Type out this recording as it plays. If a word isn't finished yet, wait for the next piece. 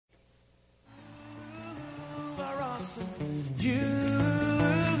awesome. You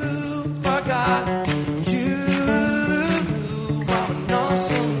are God. You are an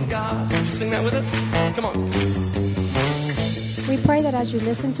awesome God. Would you sing that with us? Come on. We pray that as you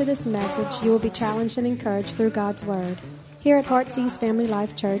listen to this message, you will be challenged and encouraged through God's Word. Here at Heartsease Family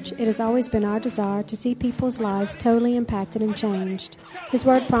Life Church, it has always been our desire to see people's lives totally impacted and changed. His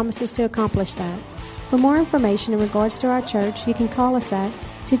Word promises to accomplish that. For more information in regards to our church, you can call us at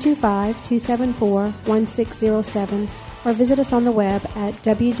 225-274-1607 or visit us on the web at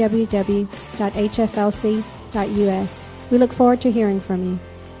www.hflc.us. We look forward to hearing from you.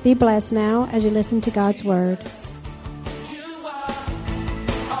 Be blessed now as you listen to God's Word.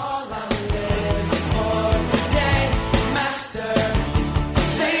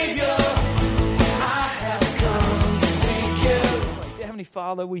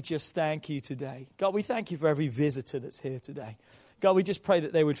 Father, we just thank you today. God, we thank you for every visitor that's here today. God, we just pray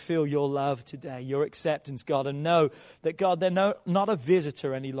that they would feel your love today, your acceptance, God, and know that, God, they're not a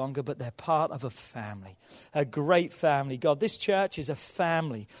visitor any longer, but they're part of a family, a great family. God, this church is a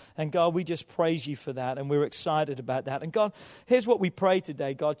family, and God, we just praise you for that, and we're excited about that. And God, here's what we pray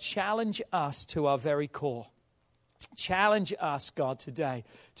today. God, challenge us to our very core. Challenge us, God, today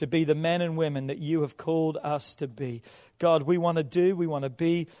to be the men and women that you have called us to be. God, we want to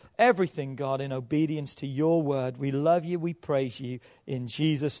be everything, God, in obedience to your word. We love you, we praise you in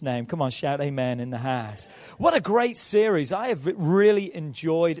Jesus' name. Come on, shout amen in the house. What a great series. I have really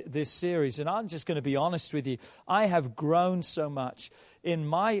enjoyed this series, and I'm just going to be honest with you. I have grown so much in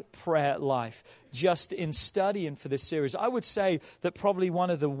my prayer life, just in studying for this series. I would say that probably one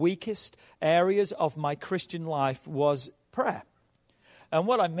of the weakest areas of my Christian life was prayer. And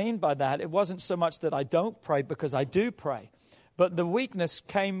what I mean by that, it wasn't so much that I don't pray, because I do pray. But the weakness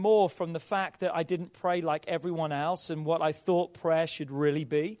came more from the fact that I didn't pray like everyone else and what I thought prayer should really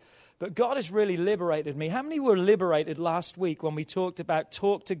be. But God has really liberated me. How many were liberated last week when we talked about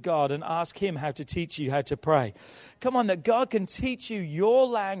talk to God and ask Him how to teach you how to pray? Come on, that God can teach you your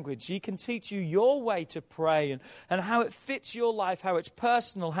language. He can teach you your way to pray and how it fits your life, how it's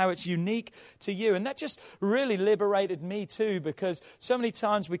personal, how it's unique to you. And that just really liberated me too, because so many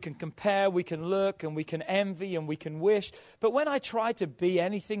times we can compare, we can look, and we can envy, and we can wish. But when I try to be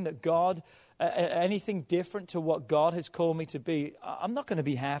anything that God, anything different to what God has called me to be, I'm not going to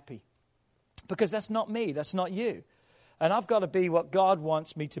be happy. Because that's not me, that's not you. And I've got to be what God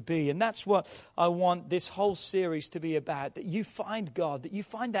wants me to be. And that's what I want this whole series to be about. That you find God, that you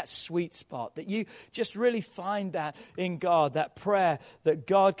find that sweet spot, that you just really find that in God, that prayer, that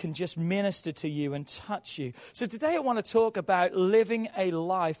God can just minister to you and touch you. So today I want to talk about living a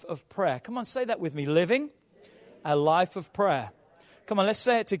life of prayer. Come on, say that with me. Living a life of prayer. Come on, let's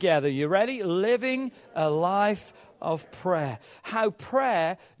say it together. You ready? Living a life of prayer. How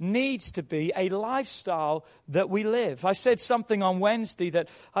prayer needs to be a lifestyle that we live. I said something on Wednesday that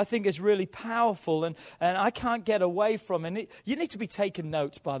I think is really powerful and I can't get away from. And you need to be taking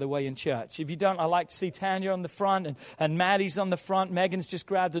notes, by the way, in church. If you don't, I like to see Tanya on the front and Maddie's on the front. Megan's just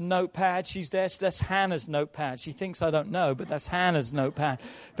grabbed a notepad. She's there. So that's Hannah's notepad. She thinks I don't know, but that's Hannah's notepad.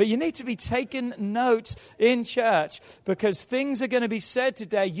 But you need to be taking notes in church, because things are going to be said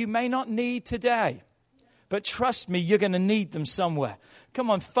today you may not need today. But trust me, you're going to need them somewhere. Come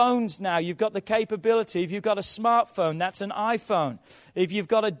on, phones now, you've got the capability. If you've got a smartphone, that's an iPhone. If you've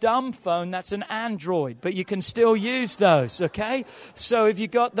got a dumb phone, that's an Android. But you can still use those, okay? So if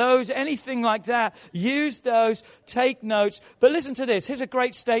you've got those, anything like that, use those, take notes. But listen to this. Here's a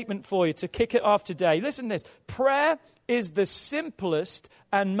great statement for you to kick it off today. Listen to this. Prayer is the simplest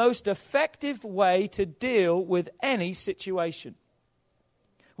and most effective way to deal with any situation.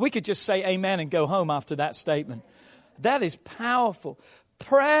 We could just say amen and go home after that statement. That is powerful.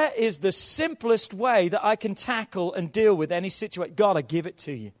 Prayer is the simplest way that I can tackle and deal with any situation. God, I give it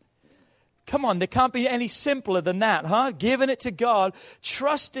to you. Come on, there can't be any simpler than that, huh? Giving it to God,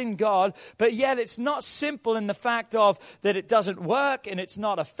 trusting God, but yet it's not simple in the fact of that it doesn't work and it's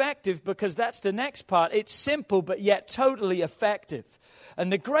not effective, because that's the next part. It's simple, but yet totally effective. And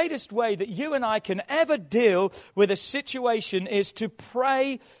the greatest way that you and I can ever deal with a situation is to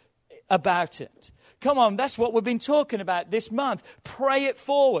pray about it. Come on, that's what we've been talking about this month. Pray it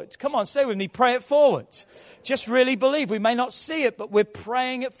forward. Come on, say with me, pray it forward. Just really believe. We may not see it, but we're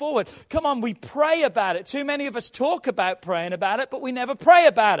praying it forward. Come on, we pray about it. Too many of us talk about praying about it, but we never pray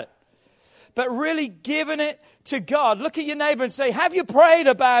about it. But really giving it to God. Look at your neighbor and say, have you prayed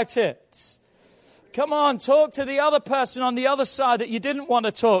about it? Come on, talk to the other person on the other side that you didn't want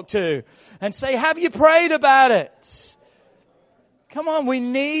to talk to and say, have you prayed about it? Come on, we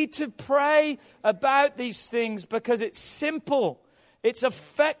need to pray about these things because it's simple. It's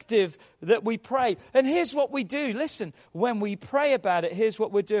effective that we pray. And here's what we do. Listen, when we pray about it, here's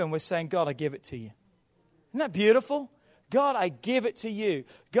what we're doing. We're saying, God, I give it to you. Isn't that beautiful? God, I give it to you.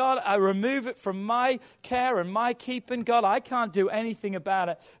 God, I remove it from my care and my keeping. God, I can't do anything about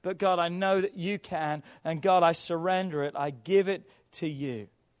it. But God, I know that you can. And God, I surrender it. I give it to you.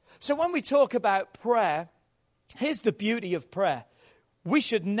 So when we talk about prayer, here's the beauty of prayer. We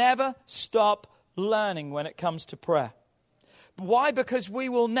should never stop learning when it comes to prayer. Why? Because we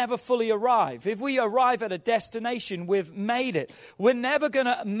will never fully arrive. If we arrive at a destination, we've made it. We're never going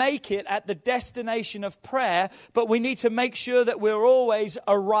to make it at the destination of prayer, but we need to make sure that we're always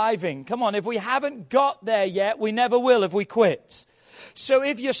arriving. Come on, if we haven't got there yet, we never will if we quit. So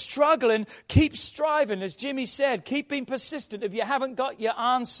if you're struggling, keep striving. As Jimmy said, keep being persistent. If you haven't got your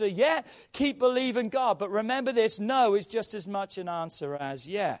answer yet, keep believing God. But remember this, no is just as much an answer as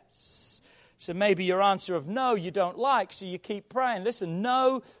yes. So maybe your answer of no you don't like, so you keep praying. Listen,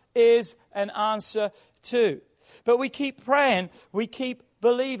 no is an answer too. But we keep praying, we keep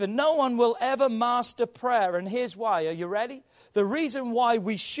believing. No one will ever master prayer, and here's why. Are you ready? The reason why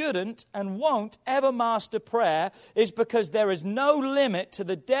we shouldn't and won't ever master prayer is because there is no limit to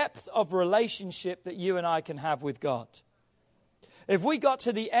the depth of relationship that you and I can have with God. If we got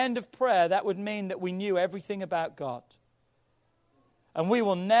to the end of prayer, that would mean that we knew everything about God. And we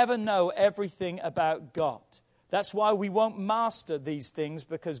will never know everything about God. That's why we won't master these things,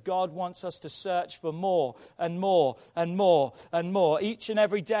 because God wants us to search for more and more and more and more. Each and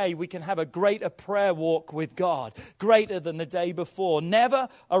every day we can have a greater prayer walk with God, greater than the day before. Never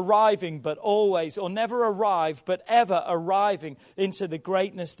arriving but always, or never arrive but ever arriving into the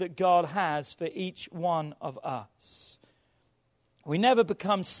greatness that God has for each one of us. We never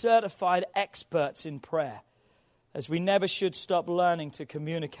become certified experts in prayer, as we never should stop learning to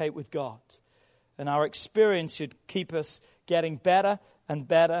communicate with God. And our experience should keep us getting better and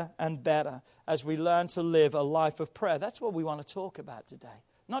better and better as we learn to live a life of prayer. That's what we want to talk about today.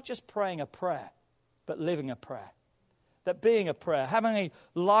 Not just praying a prayer, but living a prayer. That being a prayer, having a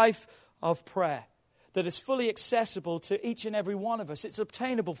life of prayer that is fully accessible to each and every one of us. It's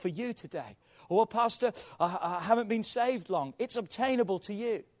obtainable for you today. Oh, well, Pastor, I haven't been saved long. It's obtainable to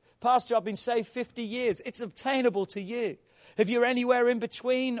you. Pastor, I've been saved 50 years. It's obtainable to you. If you're anywhere in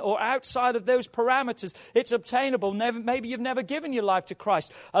between or outside of those parameters, it's obtainable. Maybe you've never given your life to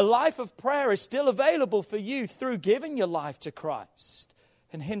Christ. A life of prayer is still available for you through giving your life to Christ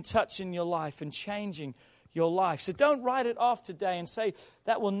and Him touching your life and changing your life. So don't write it off today and say,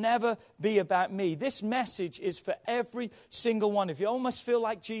 that will never be about me. This message is for every single one of you. You almost feel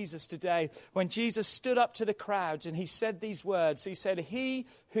like Jesus today when Jesus stood up to the crowds and He said these words. He said, "He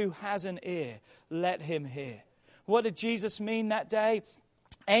who has an ear, let him hear." What did Jesus mean that day?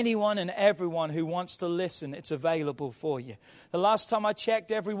 Anyone and everyone who wants to listen, it's available for you. The last time I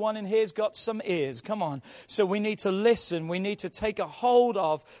checked, everyone in here's got some ears. Come on. So we need to listen. We need to take a hold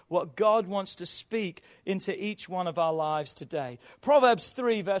of what God wants to speak into each one of our lives today. Proverbs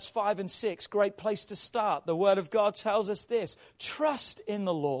 3, verse 5 and 6, great place to start. The Word of God tells us this: trust in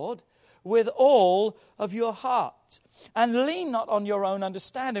the Lord with all of your heart, and lean not on your own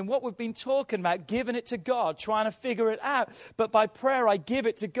understanding. What we've been talking about, giving it to God, trying to figure it out. But by prayer, I give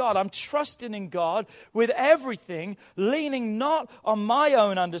it to God. I'm trusting in God with everything, leaning not on my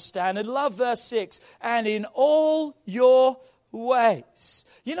own understanding. Love verse 6, and in all your ways.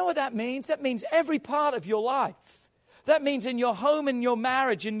 You know what that means? That means every part of your life. That means in your home, in your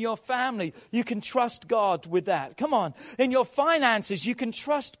marriage, in your family, you can trust God with that. Come on. In your finances, you can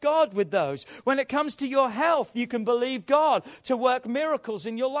trust God with those. When it comes to your health, you can believe God to work miracles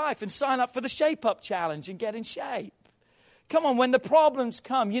in your life and sign up for the Shape Up Challenge and get in shape. Come on, when the problems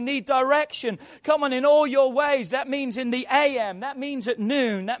come, you need direction. Come on, in all your ways. That means in the AM. That means at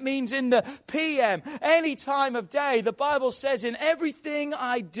noon. That means in the PM. Any time of day. The Bible says, in everything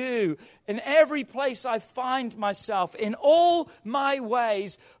I do, in every place I find myself, in all my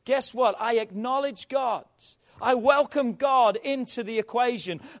ways, guess what? I acknowledge God. I welcome God into the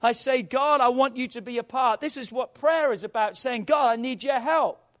equation. I say, God, I want you to be a part. This is what prayer is about, saying, God, I need your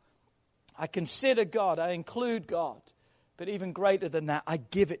help. I consider God. I include God. But even greater than that, I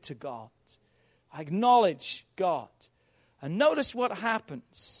give it to God. I acknowledge God. And notice what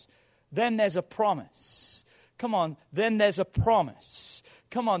happens. Then there's a promise. Come on, then there's a promise.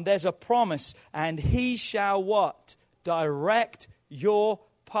 Come on, there's a promise. And He shall what? Direct your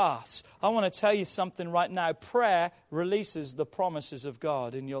paths. I want to tell you something right now. Prayer releases the promises of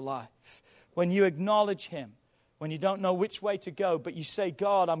God in your life. When you acknowledge Him, when you don't know which way to go, but you say,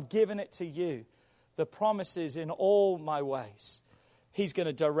 God, I'm giving it to you. The promises in all my ways. He's going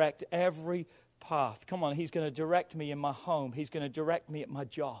to direct every path. Come on, he's going to direct me in my home. He's going to direct me at my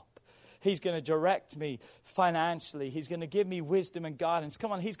job. He's going to direct me financially. He's going to give me wisdom and guidance.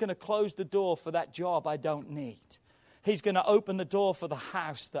 Come on, he's going to close the door for that job I don't need. He's going to open the door for the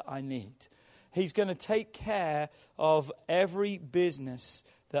house that I need. He's going to take care of every business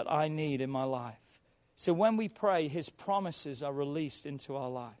that I need in my life. So when we pray, his promises are released into our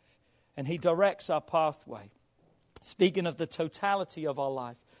life. And he directs our pathway. Speaking of the totality of our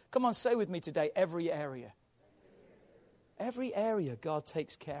life. Come on, say with me today, every area. Every area God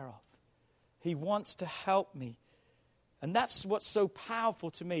takes care of. He wants to help me. And that's what's so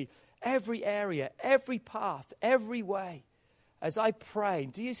powerful to me. Every area, every path, every way. As I pray,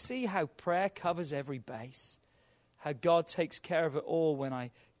 do you see how prayer covers every base? How God takes care of it all when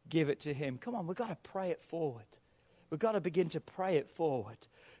I give it to him. Come on, we've got to pray it forward. We've got to begin to pray it forward.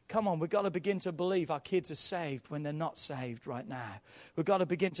 Come on, we've got to begin to believe our kids are saved when they're not saved right now. We've got to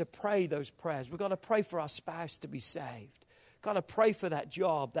begin to pray those prayers. We've got to pray for our spouse to be saved. Got to pray for that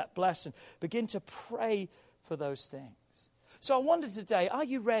job, that blessing. Begin to pray for those things. So I wonder today, are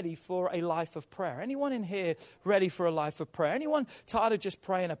you ready for a life of prayer? Anyone in here ready for a life of prayer? Anyone tired of just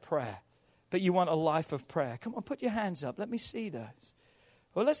praying a prayer, but you want a life of prayer? Come on, put your hands up. Let me see those.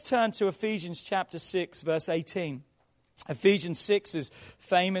 Well, let's turn to Ephesians chapter 6, verse 18. Ephesians 6 is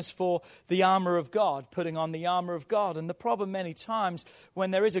famous for the armor of God, putting on the armor of God. And the problem many times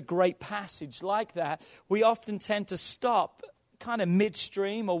when there is a great passage like that, we often tend to stop kind of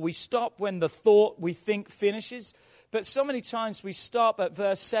midstream, or we stop when the thought we think finishes. But so many times we stop at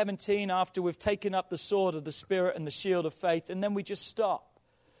verse 17 after we've taken up the sword of the Spirit and the shield of faith, and then we just stop.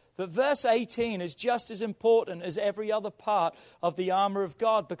 But verse 18 is just as important as every other part of the armor of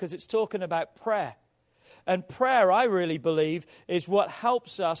God, because it's talking about prayer. And prayer, I really believe, is what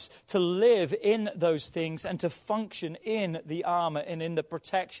helps us to live in those things and to function in the armor and in the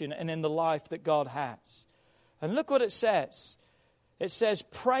protection and in the life that God has. And look what it says. It says,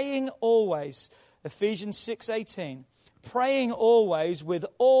 praying always, Ephesians 6:18, praying always with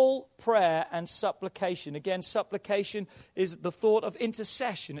all prayer and supplication. Again, supplication is the thought of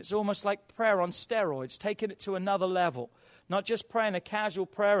intercession. It's almost like prayer on steroids, taking it to another level. Not just praying a casual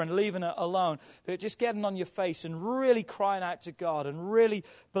prayer and leaving it alone, but just getting on your face and really crying out to God and really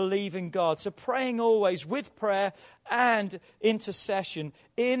believing God. So praying always with prayer and intercession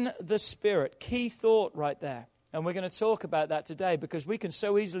in the Spirit. Key thought right there. And we're going to talk about that today, because we can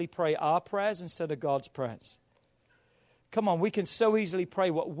so easily pray our prayers instead of God's prayers. Come on, we can so easily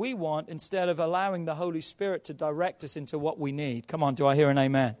pray what we want instead of allowing the Holy Spirit to direct us into what we need. Come on, do I hear an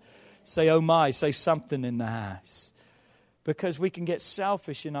amen? Say, oh my, say something in the house. Because we can get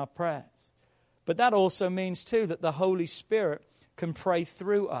selfish in our prayers. But that also means too that the Holy Spirit can pray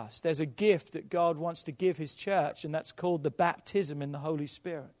through us. There's a gift that God wants to give his church, and that's called the baptism in the Holy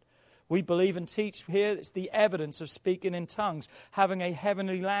Spirit. We believe and teach here it's the evidence of speaking in tongues, having a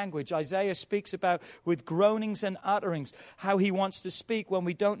heavenly language. Isaiah speaks about with groanings and utterings, how he wants to speak when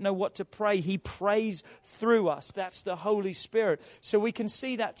we don't know what to pray. He prays through us. That's the Holy Spirit. So we can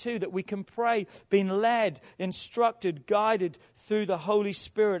see that too, that we can pray being led, instructed, guided through the Holy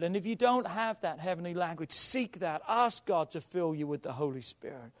Spirit. And if you don't have that heavenly language, seek that. Ask God to fill you with the Holy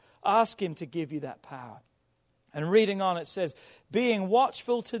Spirit. Ask him to give you that power. And reading on, it says, being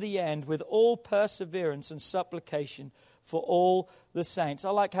watchful to the end with all perseverance and supplication for all the saints. I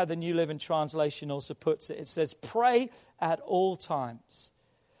like how the New Living Translation also puts it. It says, pray at all times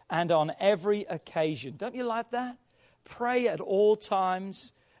and on every occasion. Don't you like that? Pray at all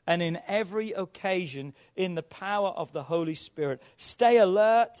times and in every occasion in the power of the Holy Spirit. Stay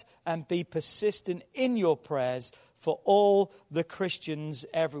alert and be persistent in your prayers for all the Christians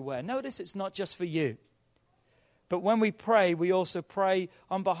everywhere. Notice it's not just for you. But when we pray, we also pray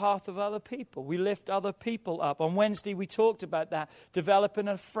on behalf of other people. We lift other people up. On Wednesday, we talked about that, developing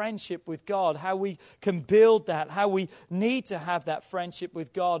a friendship with God, how we can build that, how we need to have that friendship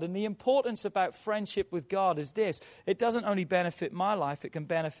with God. And the importance about friendship with God is this. It doesn't only benefit my life, it can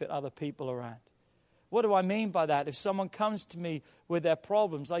benefit other people around. What do I mean by that? If someone comes to me with their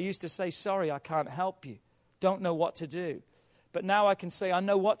problems, I used to say, sorry, I can't help you. Don't know what to do. But now I can say, I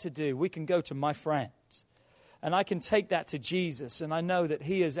know what to do. We can go to my friend. And I can take that to Jesus, and I know that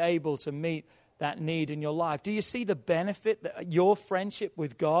he is able to meet that need in your life. Do you see the benefit that your friendship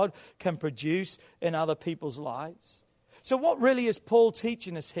with God can produce in other people's lives? So what really is Paul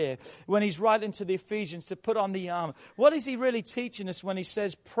teaching us here when he's writing to the Ephesians to put on the armor? What is he really teaching us when he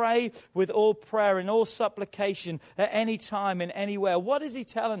says pray with all prayer and all supplication at any time and anywhere? What is he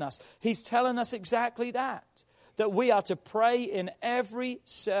telling us? He's telling us exactly that we are to pray in every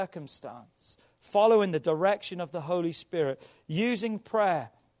circumstance, following the direction of the Holy Spirit, using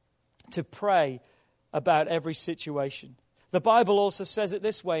prayer to pray about every situation. The Bible also says it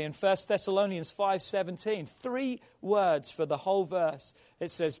this way in 1 Thessalonians 5:17. 3 words for the whole verse.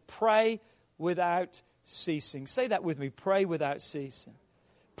 It says, pray without ceasing. Say that with me, pray without ceasing.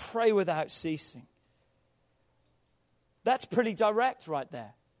 Pray without ceasing. That's pretty direct right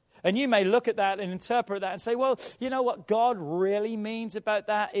there. And you may look at that and interpret that and say, well, you know what God really means about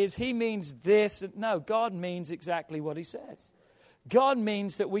that is he means this. No, God means exactly what he says. God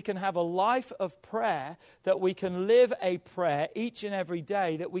means that we can have a life of prayer, that we can live a prayer each and every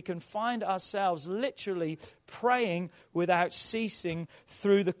day, that we can find ourselves literally praying without ceasing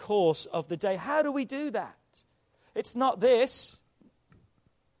through the course of the day. How do we do that? It's not this.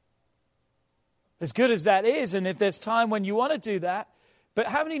 As good as that is, and if there's time when you want to do that, but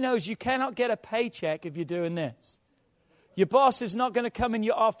how many knows you cannot get a paycheck if you're doing this? Your boss is not going to come in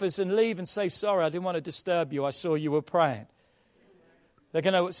your office and leave and say, sorry, I didn't want to disturb you. I saw you were praying. They're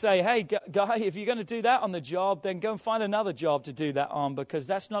going to say, hey, guy, if you're going to do that on the job, then go and find another job to do that on because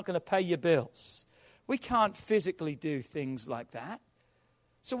that's not going to pay your bills. We can't physically do things like that.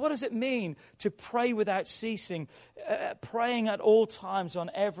 So what does it mean to pray without ceasing, praying at all times on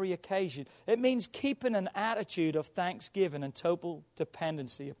every occasion? It means keeping an attitude of thanksgiving and total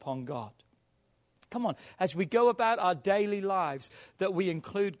dependency upon God. Come on, as we go about our daily lives, that we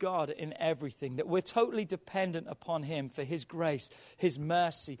include God in everything, that we're totally dependent upon him for his grace, his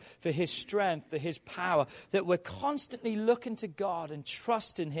mercy, for his strength, for his power, that we're constantly looking to God and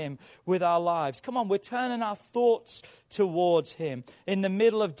trusting him with our lives. Come on, we're turning our thoughts towards him. In the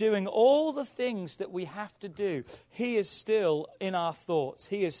middle of doing all the things that we have to do, he is still in our thoughts.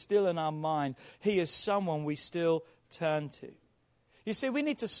 He is still in our mind. He is someone we still turn to. You see, we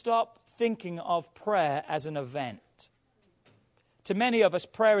need to stop thinking of prayer as an event. To many of us,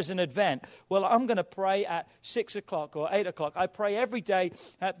 prayer is an event. Well, I'm going to pray at 6 o'clock or 8 o'clock. I pray every day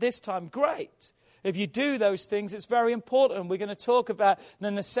at this time. Great. If you do those things, it's very important. We're going to talk about the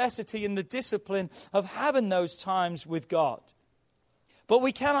necessity and the discipline of having those times with God. But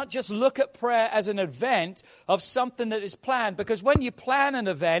we cannot just look at prayer as an event of something that is planned. Because when you plan an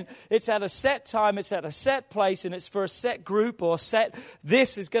event, it's at a set time, it's at a set place, and it's for a set group or set,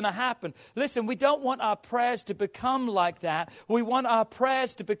 this is going to happen. Listen, we don't want our prayers to become like that. We want our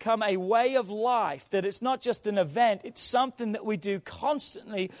prayers to become a way of life, that it's not just an event, it's something that we do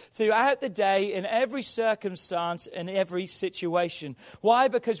constantly throughout the day in every circumstance and every situation. Why?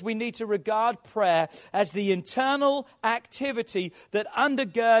 Because we need to regard prayer as the internal activity that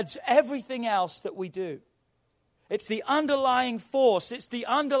undergirds everything else that we do. It's the underlying force. It's the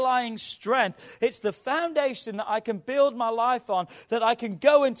underlying strength. It's the foundation that I can build my life on, that I can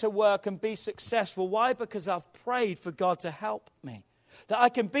go into work and be successful. Why? Because I've prayed for God to help me. That I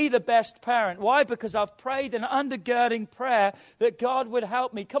can be the best parent. Why? Because I've prayed an undergirding prayer that God would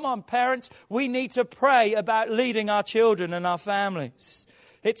help me. Come on, parents, we need to pray about leading our children and our families.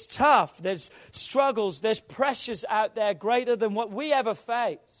 It's tough. There's struggles. There's pressures out there greater than what we ever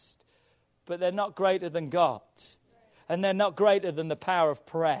faced. But they're not greater than God. And they're not greater than the power of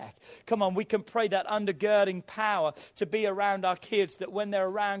prayer. Come on, we can pray that undergirding power to be around our kids, that when they're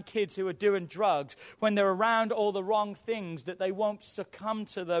around kids who are doing drugs, when they're around all the wrong things, that they won't succumb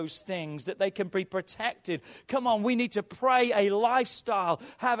to those things, that they can be protected. Come on, we need to pray a lifestyle,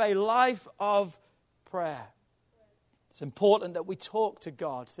 have a life of prayer. It's important that we talk to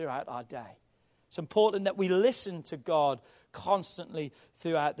God throughout our day. It's important that we listen to God constantly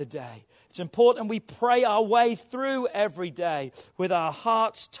throughout the day. It's important we pray our way through every day with our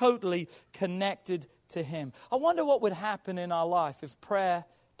hearts totally connected to him. I wonder what would happen in our life if prayer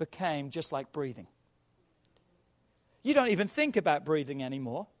became just like breathing. You don't even think about breathing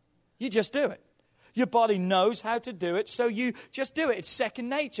anymore. You just do it. Your body knows how to do it, so you just do it. It's second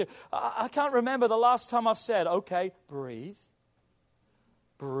nature. I can't remember the last time I've said, okay, breathe,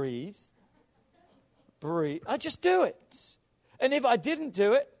 breathe, breathe. I just do it. And if I didn't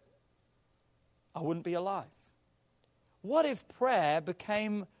do it, I wouldn't be alive. What if prayer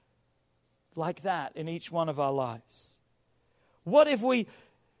became like that in each one of our lives? What if we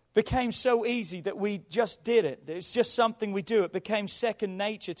became so easy that we just did it? It's just something we do. It became second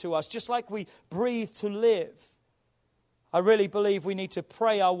nature to us, just like we breathe to live. I really believe we need to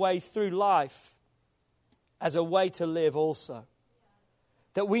pray our way through life as a way to live also.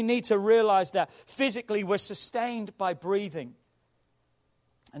 That we need to realize that physically we're sustained by breathing,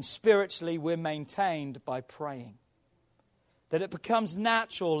 and spiritually we're maintained by praying. That it becomes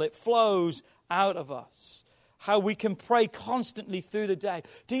natural, it flows out of us. How we can pray constantly through the day.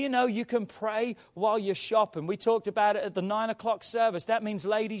 Do you know you can pray while you're shopping? We talked about it at the 9 o'clock service. That means,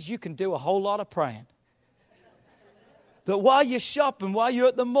 ladies, you can do a whole lot of praying. That while you're shopping, while you're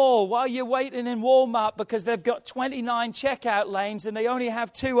at the mall, while you're waiting in Walmart because they've got 29 checkout lanes and they only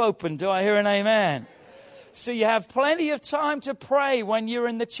have 2 open. Do I hear an amen? So you have plenty of time to pray when you're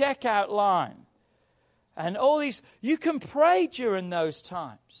in the checkout line. And all these, you can pray during those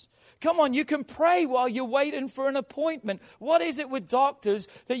times. Come on, you can pray while you're waiting for an appointment. What is it with doctors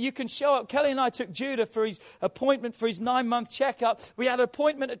that you can show up? Kelly and I took Judah for his appointment for his 9-month checkup. We had an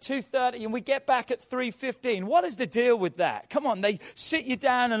appointment at 2:30 and we get back at 3:15. What is the deal with that? Come on, they sit you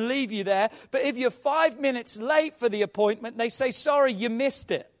down and leave you there. But if you're 5 minutes late for the appointment, they say, sorry, you missed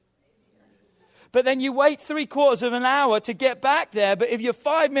it. But then you wait 3/4 of an hour to get back there. But if you're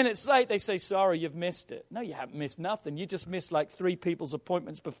 5 minutes late, they say, sorry, you've missed it. No, you haven't missed nothing. You just missed like 3 people's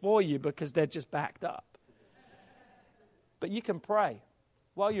appointments before you because they're just backed up. But you can pray.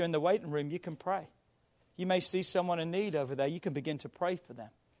 While you're in the waiting room, you can pray. You may see someone in need over there. You can begin to pray for them.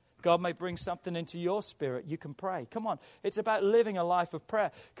 God may bring something into your spirit. You can pray. Come on. It's about living a life of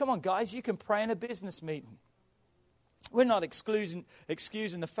prayer. Come on, guys. You can pray in a business meeting. We're not excusing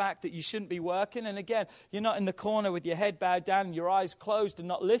the fact that you shouldn't be working. And again, you're not in the corner with your head bowed down and your eyes closed and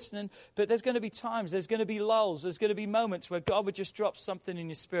not listening. But there's going to be times, there's going to be lulls, there's going to be moments where God would just drop something in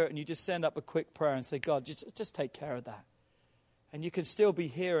your spirit and you just send up a quick prayer and say, God, just take care of that. And you can still be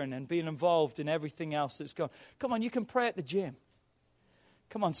hearing and being involved in everything else that's going on. Come on, you can pray at the gym.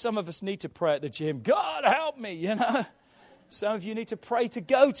 Come on, some of us need to pray at the gym. God, help me, you know. Some of you need to pray to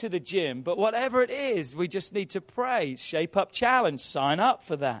go to the gym. But whatever it is, we just need to pray. Shape Up Challenge. Sign up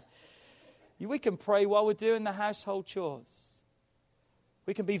for that. We can pray while we're doing the household chores.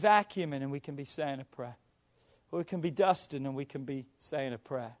 We can be vacuuming and we can be saying a prayer. Or we can be dusting and we can be saying a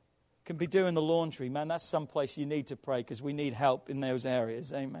prayer. We can be doing the laundry. Man, that's someplace you need to pray because we need help in those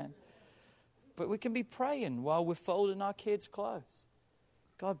areas. Amen. But we can be praying while we're folding our kids' clothes.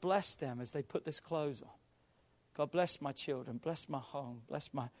 God bless them as they put this clothes on. God bless my children, bless my home,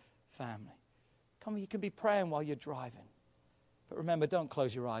 bless my family. Come on, you can be praying while you're driving. But remember, don't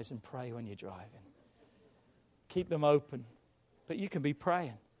close your eyes and pray when you're driving. Keep them open. But you can be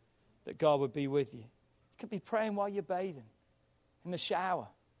praying that God would be with you. You can be praying while you're bathing, in the shower.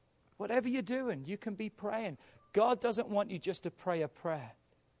 Whatever you're doing, you can be praying. God doesn't want you just to pray a prayer.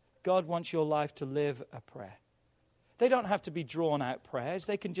 God wants your life to live a prayer. They don't have to be drawn out prayers.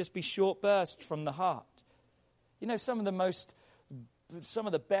 They can just be short bursts from the heart. You know, some of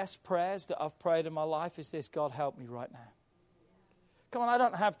the best prayers that I've prayed in my life is this: God, help me right now. Come on, I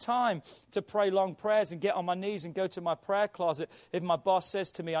don't have time to pray long prayers and get on my knees and go to my prayer closet if my boss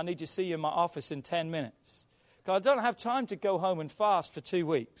says to me, I need to see you in my office in 10 minutes. God, I don't have time to go home and fast for 2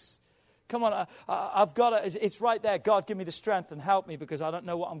 weeks. Come on, I've got to, it's right there. God, give me the strength and help me because I don't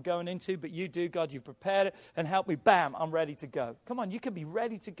know what I'm going into, but you do. God, you've prepared it and help me. Bam, I'm ready to go. Come on, you can be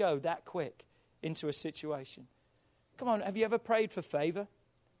ready to go that quick into a situation. Come on, have you ever prayed for favor?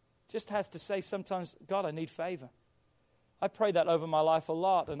 Just has to say sometimes, God, I need favor. I pray that over my life a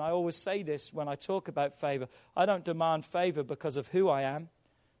lot, and I always say this when I talk about favor. I don't demand favor because of who I am.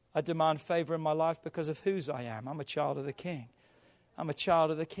 I demand favor in my life because of whose I am. I'm a child of the King. I'm a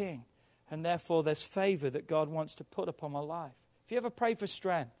child of the King. And therefore, there's favor that God wants to put upon my life. If you ever pray for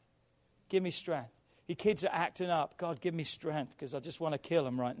strength, give me strength. Your kids are acting up. God, give me strength because I just want to kill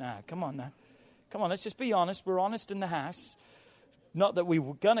them right now. Come on now. Come on, let's just be honest. We're honest in the house. Not that we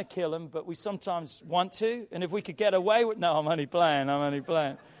were going to kill him, but we sometimes want to. And if we could get away with... No, I'm only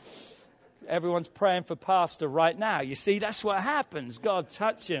playing. Everyone's praying for Pastor right now. You see, that's what happens. God,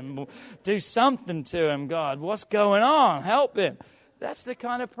 touch him. Do something to him, God. What's going on? Help him. That's the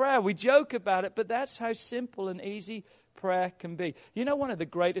kind of prayer. We joke about it, but that's how simple and easy prayer can be. You know, one of the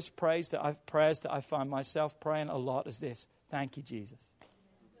greatest prayers that I find myself praying a lot is this: thank you, Jesus.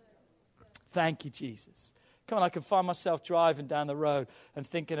 Thank you, Jesus. Come on, I can find myself driving down the road and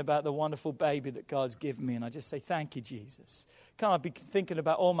thinking about the wonderful baby that God's given me, and I just say, thank you, Jesus. Come on, I'd be thinking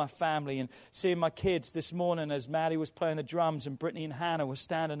about all my family and seeing my kids this morning as Maddie was playing the drums and Brittany and Hannah were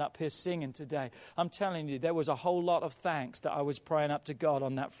standing up here singing today. I'm telling you, there was a whole lot of thanks that I was praying up to God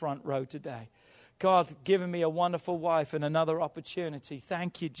on that front row today. God giving me a wonderful wife and another opportunity.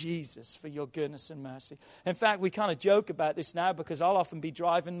 Thank you, Jesus, for your goodness and mercy. In fact, we kind of joke about this now because I'll often be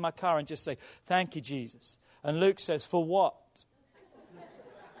driving my car and just say, thank you, Jesus. And Luke says, for what?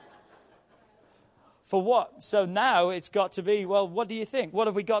 For what? So now it's got to be, well, what do you think? What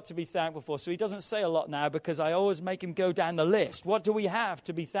have we got to be thankful for? So he doesn't say a lot now because I always make him go down the list. What do we have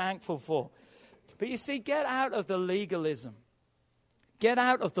to be thankful for? But you see, get out of the legalism. Get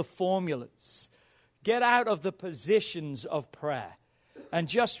out of the formulas. Get out of the positions of prayer and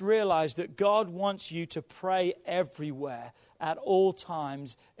just realize that God wants you to pray everywhere, at all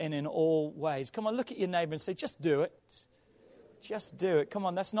times, and in all ways. Come on, look at your neighbor and say, just do it. Just do it. Come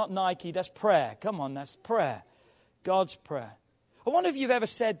on, that's not Nike, that's prayer. Come on, that's prayer. God's prayer. I wonder if you've ever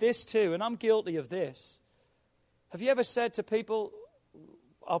said this too, and I'm guilty of this. Have you ever said to people,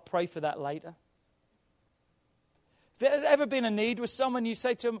 I'll pray for that later? If there's ever been a need with someone, you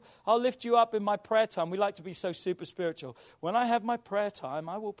say to them, I'll lift you up in my prayer time. We like to be so super spiritual. When I have my prayer time,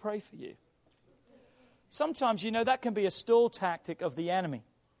 I will pray for you. Sometimes, that can be a stall tactic of the enemy.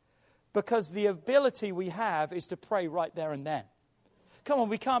 Because the ability we have is to pray right there and then. Come on,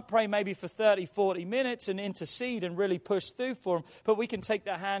 we can't pray maybe for 30, 40 minutes and intercede and really push through for them. But we can take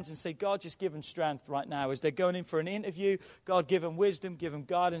their hands and say, God, just give them strength right now. As they're going in for an interview, God, give them wisdom, give them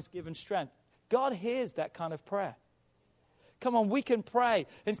guidance, give them strength. God hears that kind of prayer. Come on, we can pray.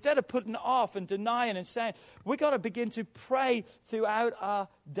 Instead of putting it off and denying and saying, we've got to begin to pray throughout our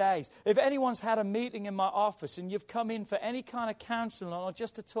days. If anyone's had a meeting in my office and you've come in for any kind of counseling or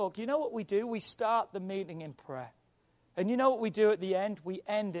just to talk, you know what we do? We start the meeting in prayer. And you know what we do at the end? We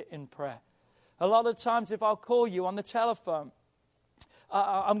end it in prayer. A lot of times if I'll call you on the telephone,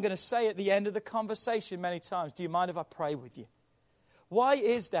 I'm going to say at the end of the conversation many times, do you mind if I pray with you? Why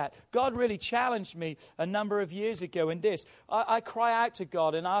is that? God really challenged me a number of years ago in this. I cry out to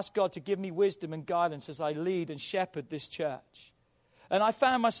God and ask God to give me wisdom and guidance as I lead and shepherd this church. And I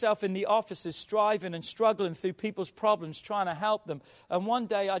found myself in the offices striving and struggling through people's problems, trying to help them. And one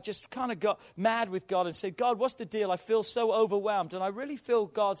day I just kind of got mad with God and said, God, what's the deal? I feel so overwhelmed. And I really feel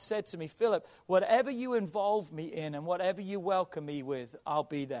God said to me, Philip, whatever you involve me in and whatever you welcome me with, I'll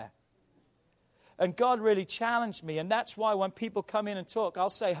be there. And God really challenged me. And that's why when people come in and talk, I'll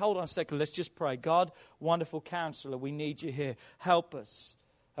say, hold on a second, let's just pray. God, wonderful counselor, we need you here. Help us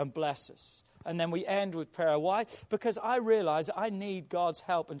and bless us. And then we end with prayer. Why? Because I realize I need God's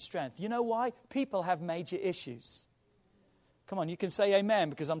help and strength. You know why? People have major issues. Come on, you can say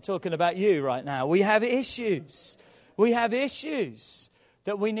amen because I'm talking about you right now. We have issues. We have issues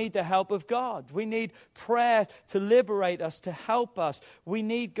that we need the help of God. We need prayer to liberate us, to help us. We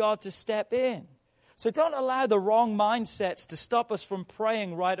need God to step in. So don't allow the wrong mindsets to stop us from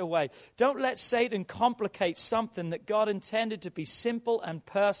praying right away. Don't let Satan complicate something that God intended to be simple and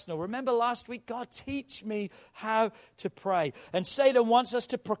personal. Remember last week, God, teach me how to pray. And Satan wants us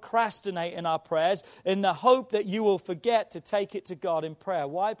to procrastinate in our prayers in the hope that you will forget to take it to God in prayer.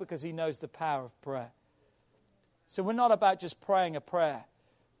 Why? Because he knows the power of prayer. So we're not about just praying a prayer.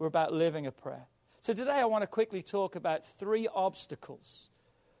 We're about living a prayer. So today I want to quickly talk about 3 obstacles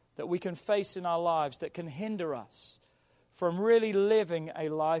that we can face in our lives that can hinder us from really living a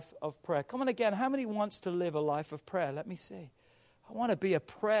life of prayer. Come on again, how many wants to live a life of prayer? Let me see. I want to be a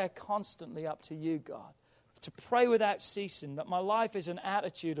prayer constantly up to you, God. To pray without ceasing, that my life is an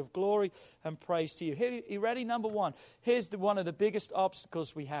attitude of glory and praise to you. Here, you ready? Number 1. Here's one of the biggest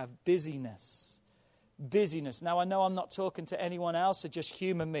obstacles we have, busyness. Busyness. Now, I know I'm not talking to anyone else, so just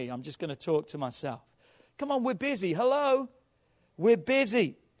humor me. I'm just going to talk to myself. Come on, we're busy. Hello? We're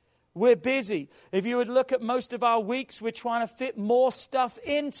busy. We're busy. If you would look at most of our weeks, we're trying to fit more stuff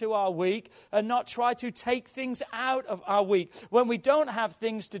into our week and not try to take things out of our week. When we don't have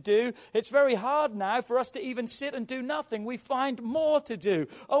things to do, it's very hard now for us to even sit and do nothing. We find more to do.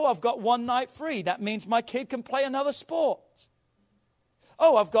 Oh, I've got one night free. That means my kid can play another sport.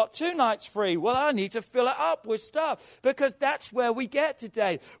 Oh, I've got 2 nights free. Well, I need to fill it up with stuff because that's where we get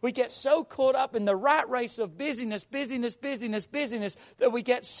today. We get so caught up in the rat race of busyness that we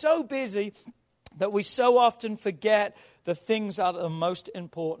get so busy that we so often forget the things that are most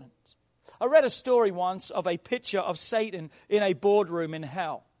important. I read a story once of a picture of Satan in a boardroom in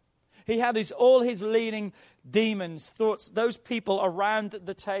hell. He had all his leading demons, thoughts, those people around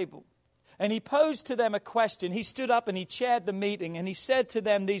the table. And he posed to them a question. He stood up and he chaired the meeting and he said to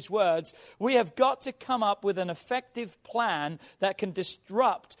them these words, we have got to come up with an effective plan that can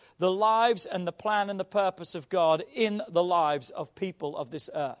disrupt the lives and the plan and the purpose of God in the lives of people of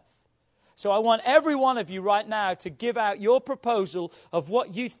this earth. So I want every one of you right now to give out your proposal of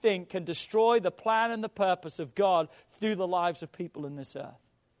what you think can destroy the plan and the purpose of God through the lives of people in this earth.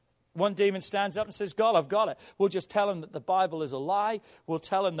 One demon stands up and says, God, I've got it. We'll just tell him that the Bible is a lie. We'll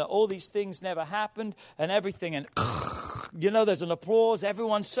tell him that all these things never happened and everything. And, there's an applause.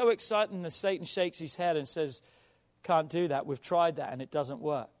 Everyone's so excited. And Satan shakes his head and says, can't do that. We've tried that and it doesn't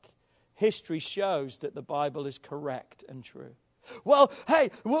work. History shows that the Bible is correct and true. Well, hey,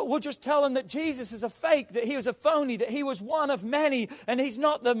 we'll just tell him that Jesus is a fake, that he was a phony, that he was one of many, and he's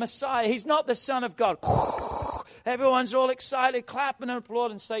not the Messiah. He's not the Son of God. Everyone's all excited, clapping and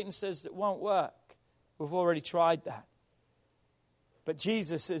applauding. Satan says it won't work. We've already tried that. But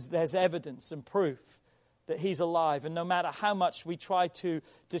Jesus says there's evidence and proof that he's alive. And no matter how much we try to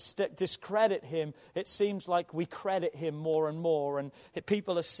discredit him, it seems like we credit him more and more, and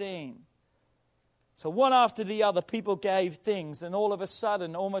people are seeing. So one after the other, people gave things, and all of a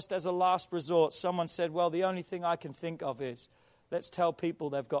sudden, almost as a last resort, someone said, well, the only thing I can think of is, let's tell people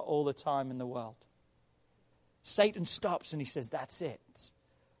they've got all the time in the world. Satan stops and he says, that's it.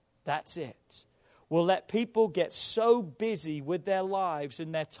 That's it. We'll let people get so busy with their lives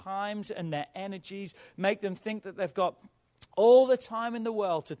and their times and their energies, make them think that they've got all the time in the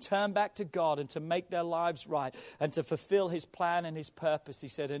world to turn back to God and to make their lives right and to fulfill his plan and his purpose. He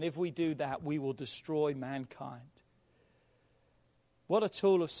said, and if we do that, we will destroy mankind. What a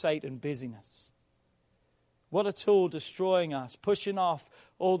tool of Satan, busyness. What a tool destroying us, pushing off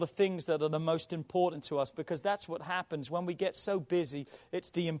all the things that are the most important to us, because that's what happens when we get so busy.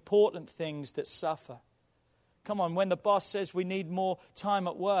 It's the important things that suffer. Come on, when the boss says we need more time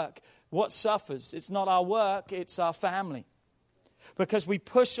at work, what suffers? It's not our work, it's our family. Because we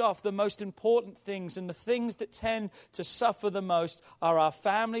push off the most important things, and the things that tend to suffer the most are our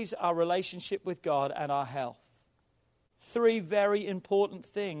families, our relationship with God, and our health. 3 very important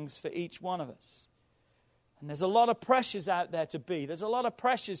things for each one of us. And there's a lot of pressures out there to be. There's a lot of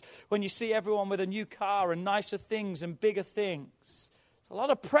pressures when you see everyone with a new car and nicer things and bigger things. There's a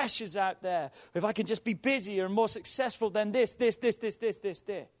lot of pressures out there. If I can just be busier and more successful than this.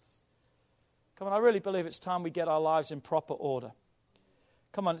 Come on, I really believe it's time we get our lives in proper order.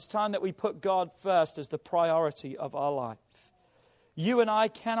 Come on, it's time that we put God first as the priority of our life. You and I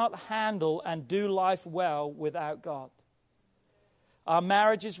cannot handle and do life well without God. Our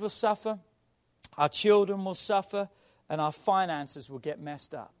marriages will suffer. Our children will suffer, and our finances will get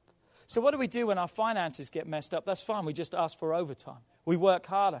messed up. So what do we do when our finances get messed up? That's fine. We just ask for overtime. We work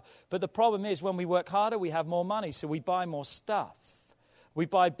harder. But the problem is when we work harder, we have more money, so we buy more stuff. We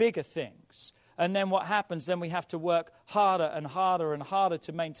buy bigger things. And then what happens? Then we have to work harder and harder and harder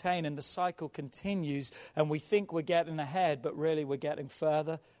to maintain, and the cycle continues, and we think we're getting ahead, but really we're getting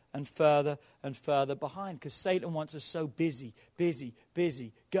further and further and further behind, because Satan wants us so busy,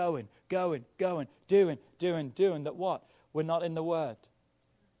 going, doing, that what? We're not in the Word.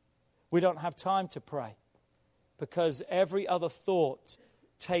 We don't have time to pray, because every other thought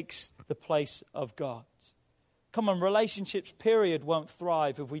takes the place of God. Come on, relationships, period, won't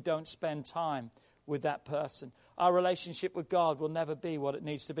thrive if we don't spend time with that person. Our relationship with God will never be what it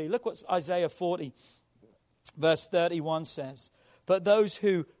needs to be. Look what Isaiah 40, verse 31 says. But those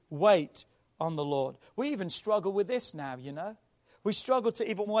who wait on the Lord. We even struggle with this now, you know. We struggle to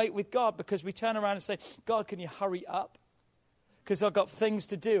even wait with God, because we turn around and say, God, can you hurry up? Because I've got things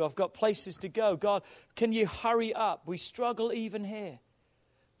to do. I've got places to go. God, can you hurry up? We struggle even here.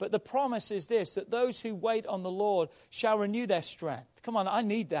 But the promise is this, that those who wait on the Lord shall renew their strength. Come on, I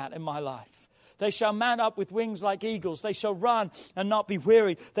need that in my life. They shall mount up with wings like eagles. They shall run and not be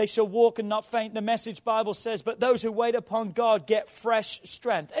weary. They shall walk and not faint. The Message Bible says, but those who wait upon God get fresh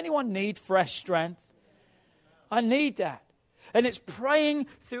strength. Anyone need fresh strength? I need that. And it's praying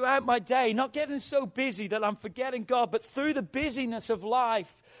throughout my day, not getting so busy that I'm forgetting God, but through the busyness of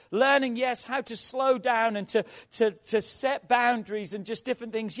life, learning, yes, how to slow down and to set boundaries and just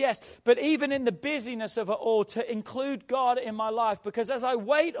different things, yes. But even in the busyness of it all, to include God in my life, because as I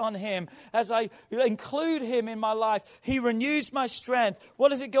wait on Him, as I include Him in my life, He renews my strength. What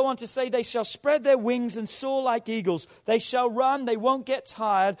does it go on to say? They shall spread their wings and soar like eagles. They shall run, they won't get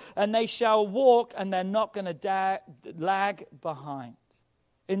tired, and they shall walk, and they're not going to lag behind.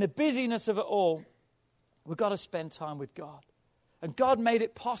 In the busyness of it all, we've got to spend time with God. And God made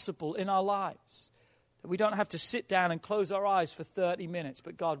it possible in our lives that we don't have to sit down and close our eyes for 30 minutes.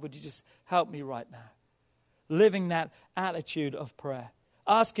 But God, would you just help me right now? Living that attitude of prayer.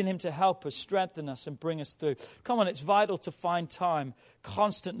 Asking Him to help us, strengthen us, and bring us through. Come on, it's vital to find time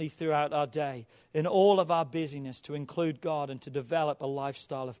constantly throughout our day, in all of our busyness, to include God and to develop a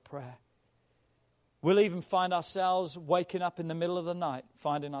lifestyle of prayer. We'll even find ourselves waking up in the middle of the night,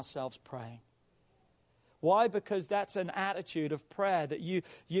 finding ourselves praying. Why? Because that's an attitude of prayer, that you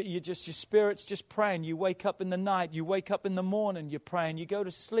just, your spirit's just praying. You wake up in the night, you wake up in the morning, you're praying. You go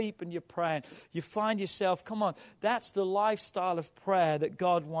to sleep and you're praying. You find yourself, come on, that's the lifestyle of prayer that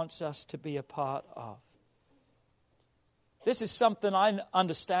God wants us to be a part of. This is something I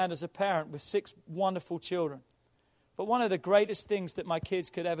understand as a parent with 6 wonderful children. But one of the greatest things that my kids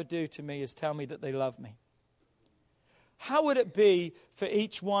could ever do to me is tell me that they love me. How would it be for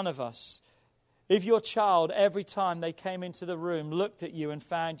each one of us if your child, every time they came into the room, looked at you and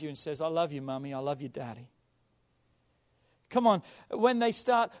found you and says, I love you, Mummy, I love you, Daddy? Come on, when they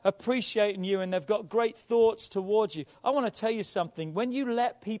start appreciating you and they've got great thoughts towards you, I want to tell you something. When you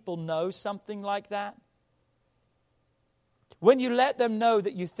let people know something like that, When you let them know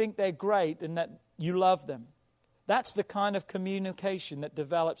that you think they're great and that you love them, that's the kind of communication that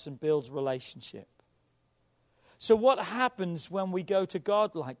develops and builds relationship. So what happens when we go to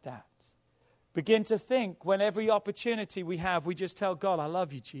God like that? Begin to think, when every opportunity we have, we just tell God, I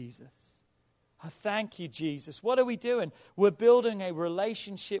love you, Jesus. I thank you, Jesus. What are we doing? We're building a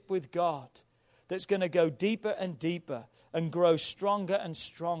relationship with God that's going to go deeper and deeper and grow stronger and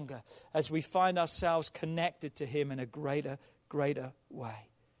stronger as we find ourselves connected to Him in a greater way.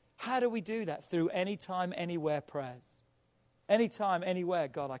 How do we do that? Through anytime, anywhere prayers. Anytime, anywhere,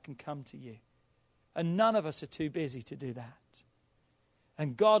 God, I can come to you. And none of us are too busy to do that.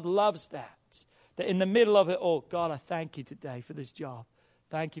 And God loves that. That in the middle of it all, God, I thank you today for this job.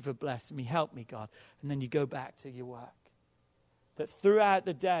 Thank you for blessing me. Help me, God. And then you go back to your work. That throughout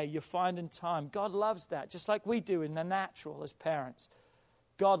the day, you're finding time. God loves that, just like we do in the natural as parents.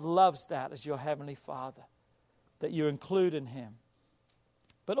 God loves that as your Heavenly Father, that you're including Him.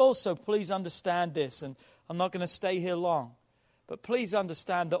 But also, please understand this, and I'm not going to stay here long, but please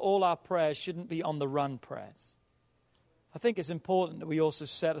understand that all our prayers shouldn't be on the run prayers. I think it's important that we also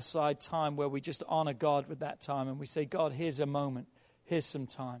set aside time where we just honor God with that time and we say, God, here's a moment, here's some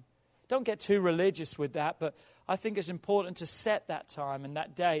time. Don't get too religious with that, but I think it's important to set that time and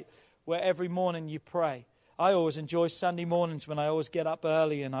that date where every morning you pray. I always enjoy Sunday mornings when I always get up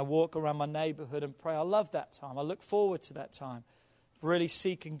early and I walk around my neighborhood and pray. I love that time. I look forward to that time of really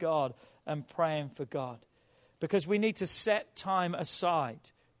seeking God and praying for God. Because we need to set time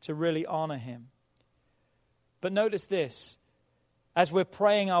aside to really honor Him. But notice this, as we're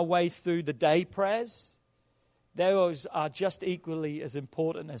praying our way through the day prayers, those are just equally as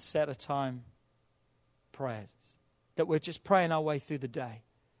important as set a time prayers. That we're just praying our way through the day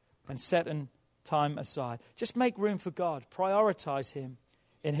and setting time aside. Just make room for God. Prioritize Him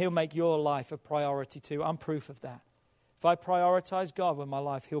and He'll make your life a priority too. I'm proof of that. If I prioritize God with my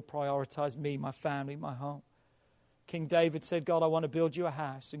life, He'll prioritize me, my family, my home. King David said, God, I want to build you a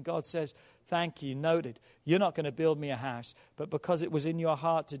house. And God says, thank you, noted. You're not going to build me a house. But because it was in your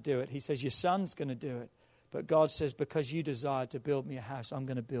heart to do it, He says, your son's going to do it. But God says, because you desired to build me a house, I'm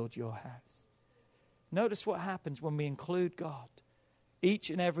going to build your house. Notice what happens when we include God each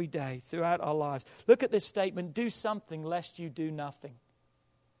and every day throughout our lives. Look at this statement, do something lest you do nothing.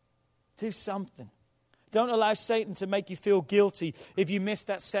 Do something. Don't allow Satan to make you feel guilty if you miss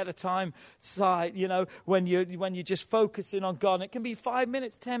that set of time side, when you're just focusing on God. And it can be 5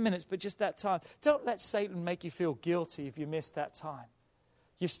 minutes, 10 minutes, but just that time. Don't let Satan make you feel guilty if you miss that time.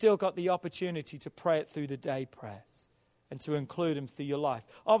 You've still got the opportunity to pray it through the day prayers and to include Him through your life.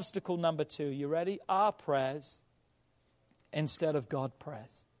 Obstacle number 2, you ready? Our prayers instead of God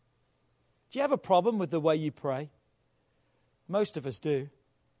prayers. Do you have a problem with the way you pray? Most of us do.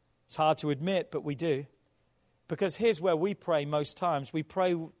 It's hard to admit, but we do. Because here's where we pray most times. We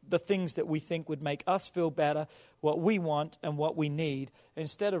pray the things that we think would make us feel better, what we want and what we need,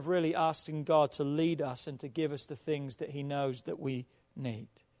 instead of really asking God to lead us and to give us the things that He knows that we need.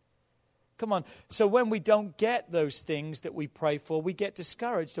 Come on. So when we don't get those things that we pray for, we get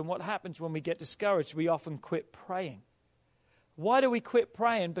discouraged. And what happens when we get discouraged? We often quit praying. Why do we quit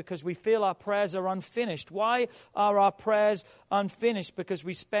praying? Because we feel our prayers are unfinished. Why are our prayers unfinished? Because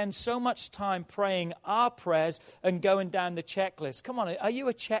we spend so much time praying our prayers and going down the checklist. Come on, are you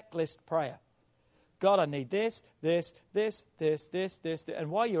a checklist prayer? God, I need this.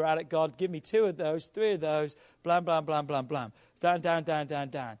 And while you're at it, God, give me 2 of those, 3 of those, blam, blam, blam, blam, blam.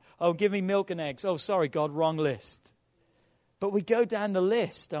 Down. Oh, give me milk and eggs. Oh, sorry, God, wrong list. But we go down the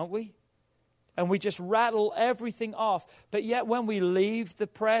list, don't we? And we just rattle everything off. But yet when we leave the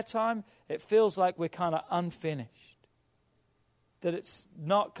prayer time, it feels like we're kind of unfinished. That it's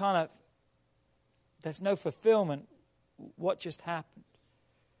not there's no fulfillment. What just happened?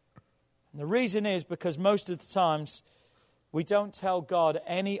 And the reason is because most of the times we don't tell God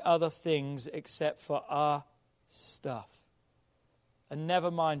any other things except for our stuff. And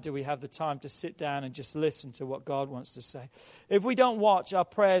never mind do we have the time to sit down and just listen to what God wants to say. If we don't watch, our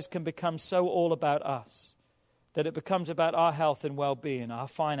prayers can become so all about us that it becomes about our health and well-being, our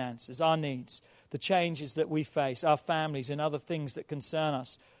finances, our needs, the changes that we face, our families and other things that concern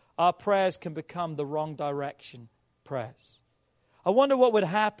us. Our prayers can become the wrong direction prayers. I wonder what would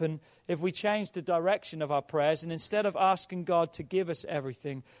happen if we changed the direction of our prayers and instead of asking God to give us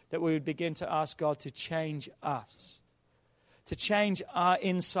everything, that we would begin to ask God to change us. To change our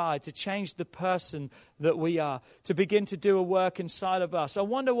inside, to change the person that we are, to begin to do a work inside of us. I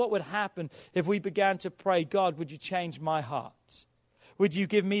wonder what would happen if we began to pray, God, would you change my heart? Would you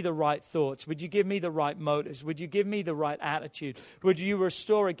give me the right thoughts? Would you give me the right motives? Would you give me the right attitude? Would you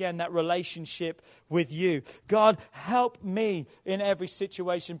restore again that relationship with you? God, help me in every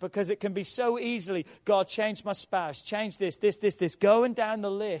situation, because it can be so easily, God, change my spouse, change this, going down the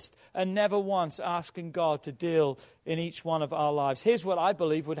list and never once asking God to deal in each one of our lives. Here's what I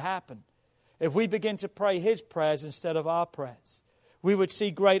believe would happen. If we begin to pray His prayers instead of our prayers, we would see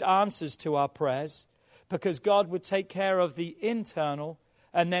great answers to our prayers, because God would take care of the internal,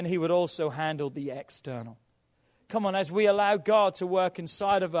 and then He would also handle the external. Come on, as we allow God to work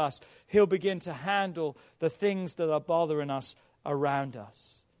inside of us, He'll begin to handle the things that are bothering us around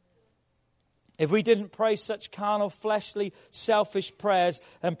us. If we didn't pray such carnal, fleshly, selfish prayers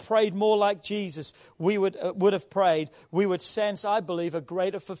and prayed more like Jesus we would have prayed, we would sense, I believe, a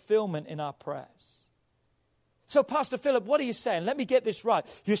greater fulfillment in our prayers. So, Pastor Philip, what are you saying? Let me get this right.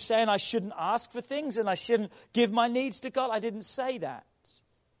 You're saying I shouldn't ask for things and I shouldn't give my needs to God? I didn't say that.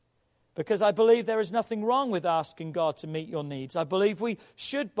 Because I believe there is nothing wrong with asking God to meet your needs. I believe we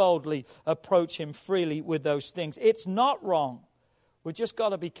should boldly approach Him freely with those things. It's not wrong. We've just got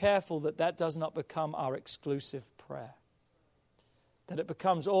to be careful that that does not become our exclusive prayer. That it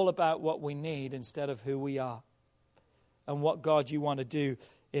becomes all about what we need instead of who we are and what, God, you want to do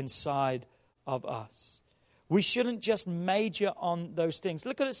inside of us. We shouldn't just major on those things.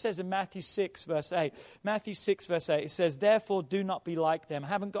 Look what it says in Matthew 6, verse 8. Matthew 6, verse 8, it says, therefore do not be like them. I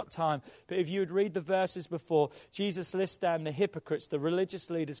haven't got time, but if you would read the verses before, Jesus lists down the hypocrites, the religious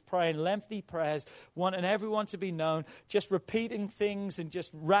leaders praying lengthy prayers, wanting everyone to be known, just repeating things and just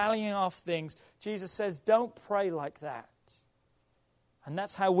rallying off things. Jesus says, don't pray like that. And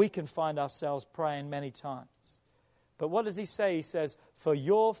that's how we can find ourselves praying many times. But what does He say? He says, for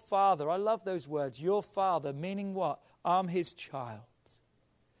your Father, I love those words, your Father, meaning what? I'm His child.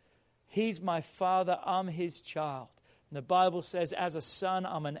 He's my Father, I'm His child. And the Bible says, as a son,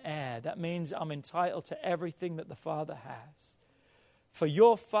 I'm an heir. That means I'm entitled to everything that the Father has. For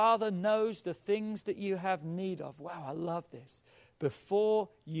your Father knows the things that you have need of. Wow, I love this. Before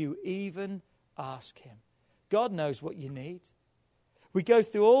you even ask Him. God knows what you need. We go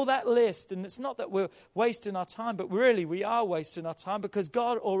through all that list, and it's not that we're wasting our time, but really we are wasting our time because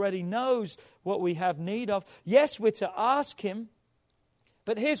God already knows what we have need of. Yes, we're to ask Him,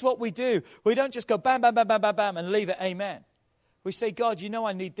 but here's what we do. We don't just go bam, bam, bam, bam, bam, bam, and leave it, amen. We say, God, you know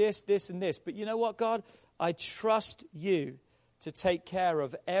I need this, this, and this. But you know what, God? I trust you to take care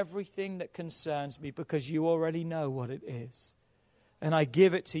of everything that concerns me because you already know what it is. And I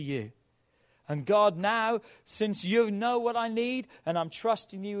give it to you. And God, now, since you know what I need, and I'm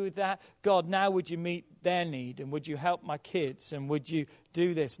trusting you with that, God, now would you meet their need, and would you help my kids, and would you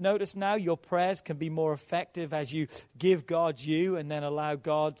do this? Notice now your prayers can be more effective as you give God you, and then allow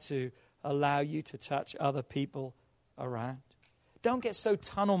God to allow you to touch other people around. Don't get so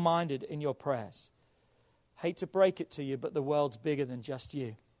tunnel-minded in your prayers. Hate to break it to you, but the world's bigger than just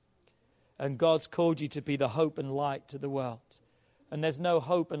you. And God's called you to be the hope and light to the world. And there's no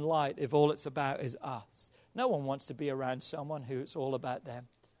hope and light if all it's about is us. No one wants to be around someone who it's all about them.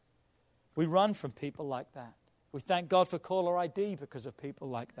 We run from people like that. We thank God for caller ID because of people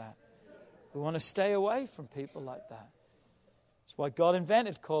like that. We want to stay away from people like that. That's why God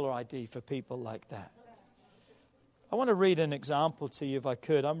invented caller ID for people like that. I want to read an example to you if I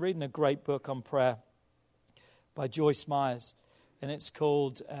could. I'm reading a great book on prayer by Joyce Myers. And it's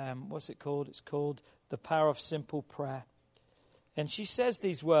called, what's it called? It's called The Power of Simple Prayer. And she says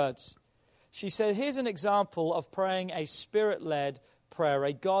these words. She said, here's an example of praying a Spirit-led prayer,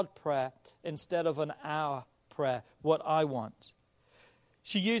 a God prayer, instead of an our prayer, what I want.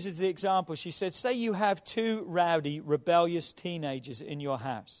 She uses the example. She said, say you have two rowdy, rebellious teenagers in your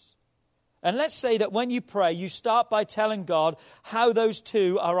house. And let's say that when you pray, you start by telling God how those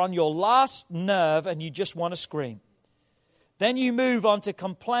two are on your last nerve and you just want to scream. Then you move on to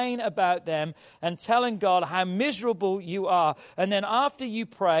complain about them and telling God how miserable you are. And then after you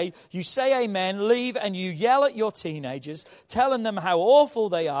pray, you say amen, leave, and you yell at your teenagers, telling them how awful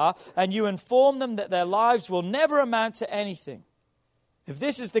they are, and you inform them that their lives will never amount to anything. If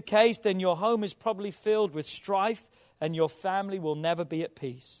this is the case, then your home is probably filled with strife, and your family will never be at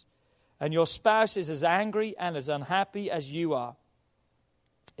peace. And your spouse is as angry and as unhappy as you are.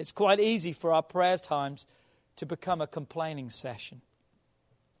 It's quite easy for our prayer times to become a complaining session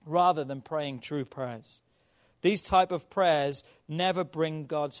rather than praying true prayers. These type of prayers never bring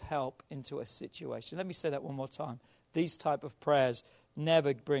God's help into a situation. Let me say that one more time. These type of prayers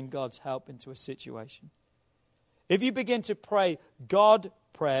never bring God's help into a situation. If you begin to pray God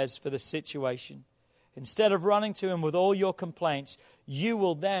prayers for the situation, instead of running to Him with all your complaints, you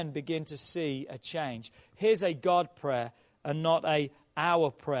will then begin to see a change. Here's a God prayer and not a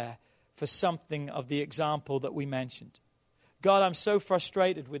our prayer for something of the example that we mentioned. God, I'm so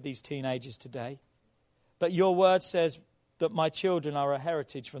frustrated with these teenagers today, but your word says that my children are a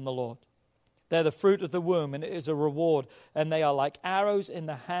heritage from the Lord. They're the fruit of the womb, and it is a reward, and they are like arrows in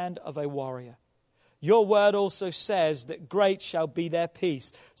the hand of a warrior. Your word also says that great shall be their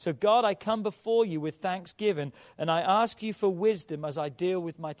peace. So God, I come before you with thanksgiving, and I ask you for wisdom as I deal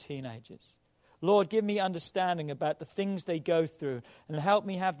with my teenagers. Lord, give me understanding about the things they go through, and help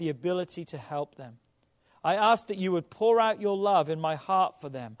me have the ability to help them. I ask that you would pour out your love in my heart for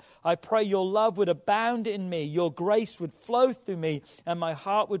them. I pray your love would abound in me, your grace would flow through me, and my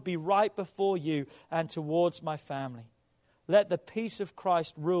heart would be right before you and towards my family. Let the peace of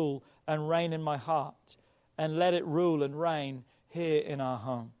Christ rule and reign in my heart, and let it rule and reign here in our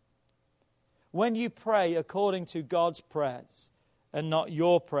home. When you pray according to God's prayers and not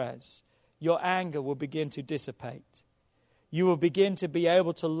your prayers, your anger will begin to dissipate. You will begin to be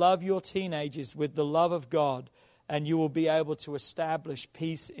able to love your teenagers with the love of God, and you will be able to establish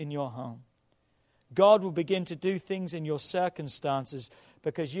peace in your home. God will begin to do things in your circumstances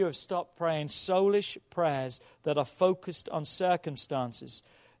because you have stopped praying soulish prayers that are focused on circumstances,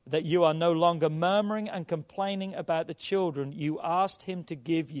 that you are no longer murmuring and complaining about the children you asked him to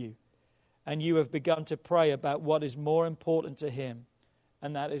give you, and you have begun to pray about what is more important to him,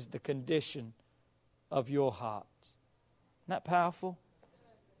 and that is the condition of your heart. Isn't that powerful?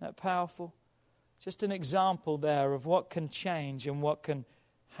 Isn't that powerful? Just an example there of what can change and what can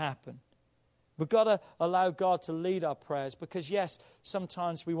happen. We've got to allow God to lead our prayers because, yes,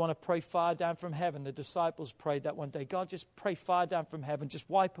 sometimes we want to pray fire down from heaven. The disciples prayed that one day. God, just pray fire down from heaven. Just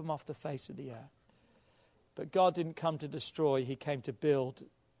wipe them off the face of the earth. But God didn't come to destroy. He came to build.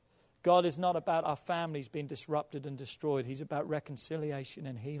 God is not about our families being disrupted and destroyed. He's about reconciliation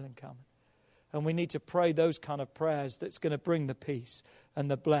and healing coming. And we need to pray those kind of prayers that's going to bring the peace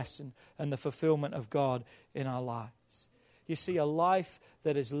and the blessing and the fulfillment of God in our lives. You see, a life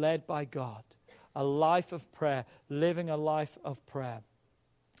that is led by God, a life of prayer, living a life of prayer,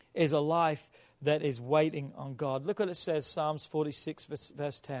 is a life that is waiting on God. Look what it says, Psalms 46,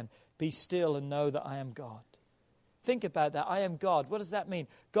 verse 10. Be still and know that I am God. Think about that. I am God. What does that mean?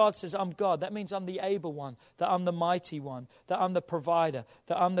 God says, I'm God. That means I'm the able one, that I'm the mighty one, that I'm the provider,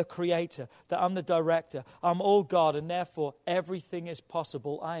 that I'm the creator, that I'm the director. I'm all God, and therefore everything is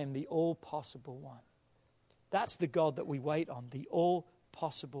possible. I am the all-possible one. That's the God that we wait on, the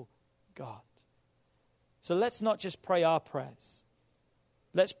all-possible God. So let's not just pray our prayers.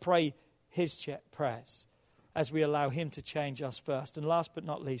 Let's pray his prayers as we allow him to change us first. And last but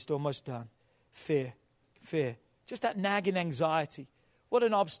not least, almost done, fear. Fear. Just that nagging anxiety. What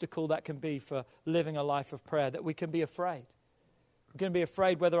an obstacle that can be for living a life of prayer, that we can be afraid. We're going to be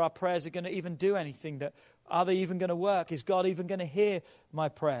afraid whether our prayers are going to even do anything. That are they even going to work? Is God even going to hear my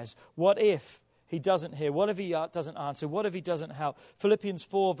prayers? What if he doesn't hear? What if he doesn't answer? What if he doesn't help? Philippians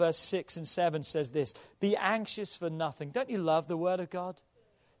 4 verse 6 and 7 says this. Be anxious for nothing. Don't you love the word of God?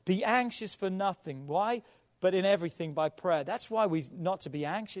 Be anxious for nothing. Why? But in everything by prayer. That's why we're not to be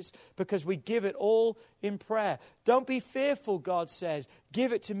anxious, because we give it all in prayer. Don't be fearful, God says.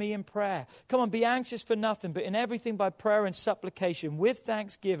 Give it to me in prayer. Come on, be anxious for nothing, but in everything by prayer and supplication, with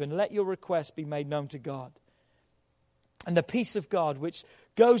thanksgiving, let your requests be made known to God. And the peace of God, which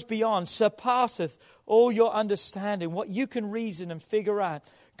goes beyond, surpasseth all your understanding, what you can reason and figure out.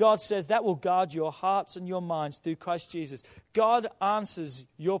 God says that will guard your hearts and your minds through Christ Jesus. God answers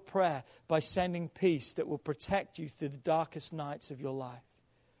your prayer by sending peace that will protect you through the darkest nights of your life,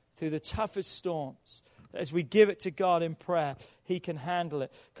 through the toughest storms. As we give it to God in prayer, he can handle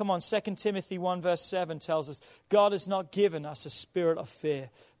it. Come on, 2 Timothy 1 verse 7 tells us, God has not given us a spirit of fear,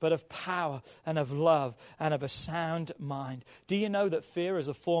 but of power and of love and of a sound mind. Do you know that fear is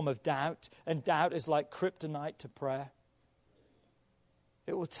a form of doubt, and doubt is like kryptonite to prayer?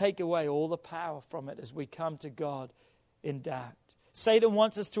 It will take away all the power from it as we come to God in doubt. Satan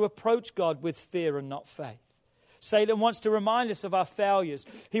wants us to approach God with fear and not faith. Satan wants to remind us of our failures.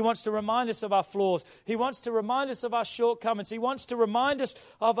 He wants to remind us of our flaws. He wants to remind us of our shortcomings. He wants to remind us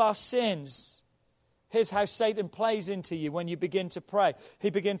of our sins. Here's how Satan plays into you when you begin to pray. He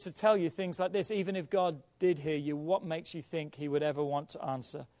begins to tell you things like this. Even if God did hear you, what makes you think he would ever want to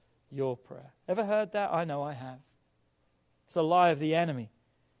answer your prayer? Ever heard that? I know I have. It's a lie of the enemy,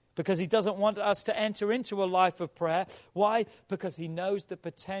 because he doesn't want us to enter into a life of prayer. Why? Because he knows the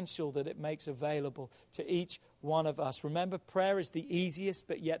potential that it makes available to each one of us. Remember, prayer is the easiest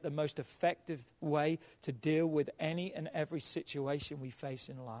but yet the most effective way to deal with any and every situation we face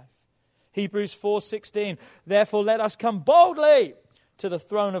in life. Hebrews 4:16, therefore let us come boldly to the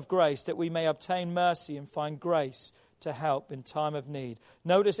throne of grace, that we may obtain mercy and find grace to help in time of need.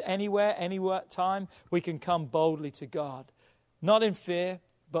 Notice anywhere, time, we can come boldly to God. Not in fear,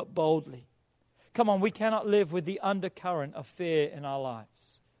 but boldly. Come on, we cannot live with the undercurrent of fear in our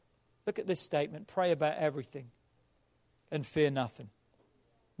lives. Look at this statement, pray about everything and fear nothing.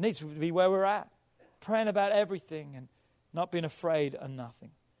 It needs to be where we're at, praying about everything and not being afraid of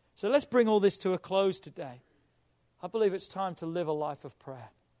nothing. So let's bring all this to a close today. I believe it's time to live a life of prayer.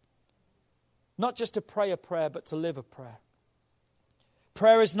 Not just to pray a prayer, but to live a prayer.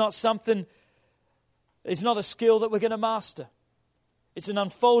 Prayer is not something, it's not a skill that we're going to master. It's an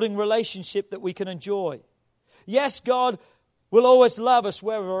unfolding relationship that we can enjoy. Yes, God will always love us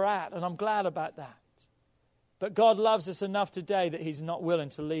where we're at, and I'm glad about that. But God loves us enough today that He's not willing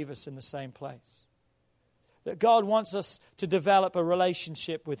to leave us in the same place. That God wants us to develop a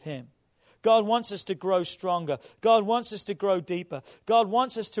relationship with Him. God wants us to grow stronger. God wants us to grow deeper. God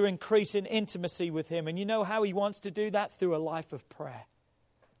wants us to increase in intimacy with Him. And you know how He wants to do that? Through a life of prayer.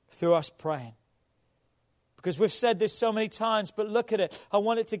 Through us praying. Because we've said this so many times, but look at it. I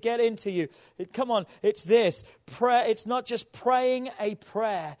want it to get into you. Come on, it's this. Prayer, it's not just praying a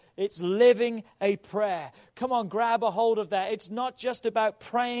prayer. It's living a prayer. Come on, grab a hold of that. It's not just about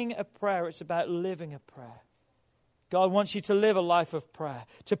praying a prayer. It's about living a prayer. God wants you to live a life of prayer,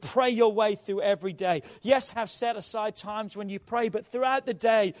 to pray your way through every day. Yes, have set aside times when you pray, but throughout the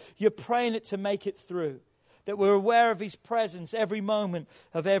day, you're praying it to make it through. That we're aware of His presence every moment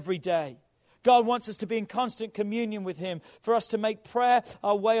of every day. God wants us to be in constant communion with Him, for us to make prayer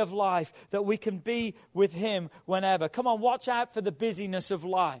our way of life, that we can be with Him whenever. Come on, watch out for the busyness of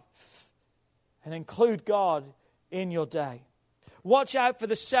life and include God in your day. Watch out for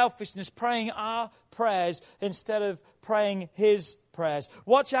the selfishness, praying our prayers instead of praying His prayers.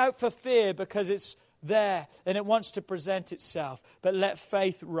 Watch out for fear because it's there and it wants to present itself. But let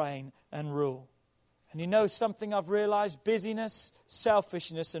faith reign and rule. And you know something I've realized? Busyness,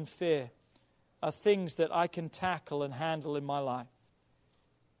 selfishness, and fear are things that I can tackle and handle in my life.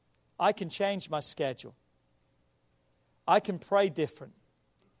 I can change my schedule. I can pray different.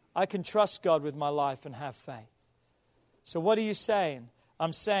 I can trust God with my life and have faith. So what are you saying?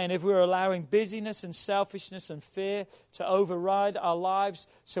 I'm saying if we're allowing busyness and selfishness and fear to override our lives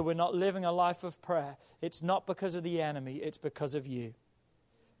so we're not living a life of prayer, it's not because of the enemy, it's because of you.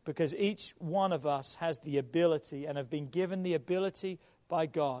 Because each one of us has the ability and have been given the ability by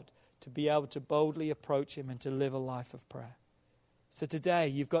God to be able to boldly approach Him and to live a life of prayer. So today,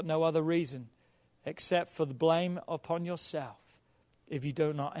 you've got no other reason except for the blame upon yourself if you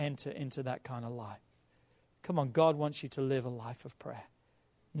do not enter into that kind of life. Come on, God wants you to live a life of prayer.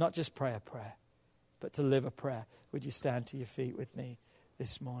 Not just pray a prayer, but to live a prayer. Would you stand to your feet with me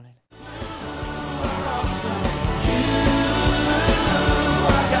this morning?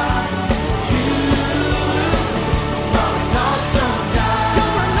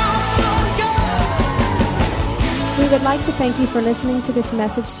 We would like to thank you for listening to this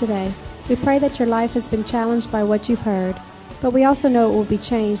message today. We pray that your life has been challenged by what you've heard, but we also know it will be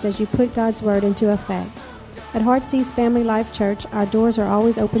changed as you put God's Word into effect. At Heartsease Family Life Church, our doors are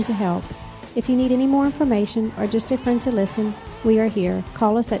always open to help. If you need any more information or just a friend to listen, we are here.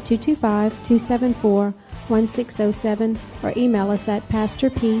 Call us at 225-274-1607 or email us at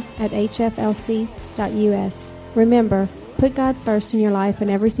pastorp@hflc.us. Remember, put God first in your life and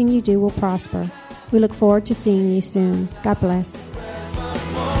everything you do will prosper. We look forward to seeing you soon. God bless.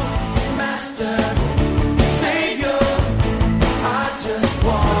 Master.